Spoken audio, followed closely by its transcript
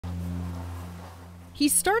He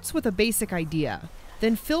starts with a basic idea,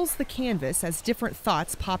 then fills the canvas as different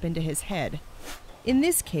thoughts pop into his head. In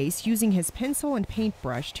this case, using his pencil and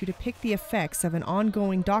paintbrush to depict the effects of an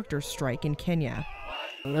ongoing doctor's strike in Kenya.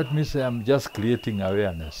 Let me say I'm just creating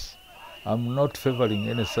awareness. I'm not favoring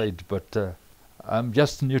any side, but I'm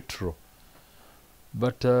just neutral.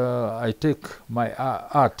 But I take my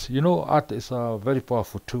art. You know, art is a very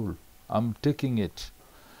powerful tool. I'm taking it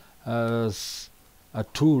as a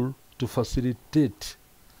tool to facilitate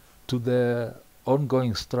to the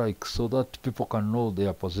ongoing strike so that people can know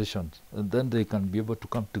their positions and then they can be able to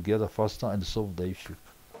come together faster and solve the issue.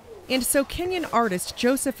 And so Kenyan artist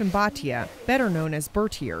Joseph Mbatia, better known as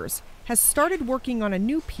Bertiers, has started working on a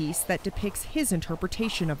new piece that depicts his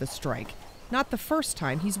interpretation of the strike, not the first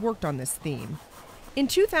time he's worked on this theme. In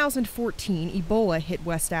 2014, Ebola hit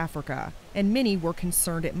West Africa, and many were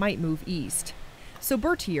concerned it might move east. So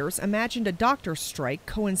Bertiers imagined a doctor's strike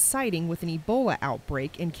coinciding with an Ebola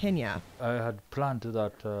outbreak in Kenya. I had planned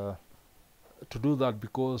that to do that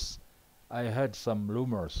because I had some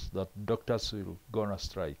rumors that doctors were gonna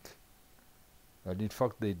strike. And in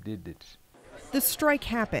fact, they did it. The strike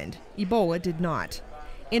happened. Ebola did not.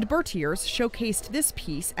 And Bertiers showcased this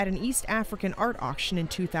piece at an East African art auction in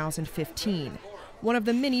 2015. One of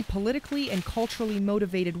the many politically and culturally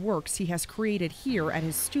motivated works he has created here at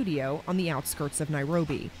his studio on the outskirts of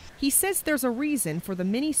Nairobi. He says there's a reason for the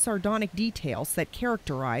many sardonic details that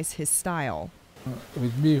characterize his style.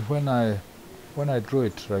 With me, when I draw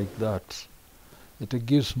it like that, it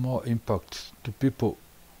gives more impact to people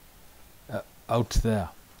out there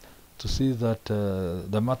to see that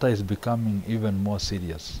the matter is becoming even more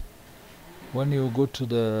serious. When you go to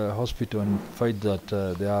the hospital and find that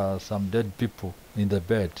there are some dead people in the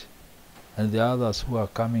bed, and the others who are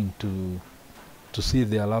coming to see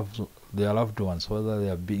their loved ones, whether they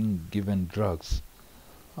are being given drugs,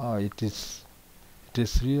 it is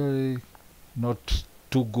really not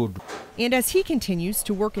too good. And as he continues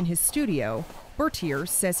to work in his studio,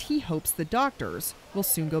 Bertiers says he hopes the doctors will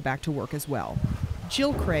soon go back to work as well.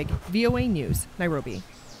 Jill Craig, VOA News, Nairobi.